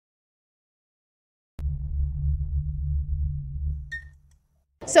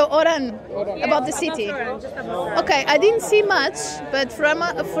So Oran, about the city. Okay, I didn't see much, but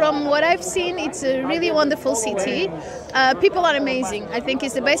from what I've seen, it's a really wonderful city. People are amazing. I think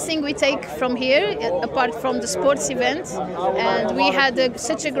it's the best thing we take from here, apart from the sports event. And we had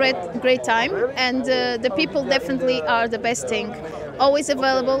such a great time. And the people definitely are the best thing. Always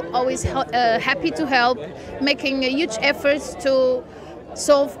available, always happy to help, making a huge effort to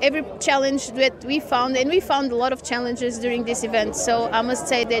solve every challenge that we found, and we found a lot of challenges during this event. So I must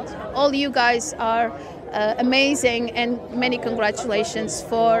say that all you guys are amazing, and many congratulations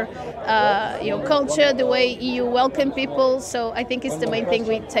for your culture, the way you welcome people. So I think it's the main thing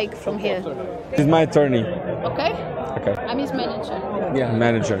we take from here. He's my attorney. Okay. Okay. I'm his manager. Yeah,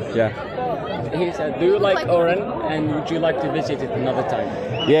 manager. Yeah. He said, do you like Oran, and would you like to visit it another time?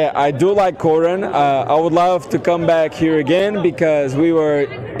 Yeah, I do like Oran. I would love to come back here again because we were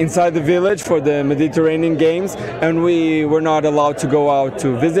inside the village for the Mediterranean Games and we were not allowed to go out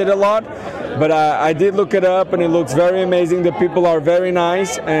to visit a lot. But I did look it up and it looks very amazing. The people are very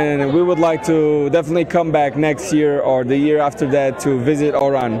nice and we would like to definitely come back next year or the year after that to visit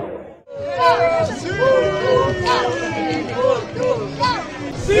Oran.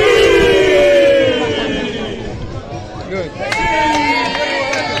 Good.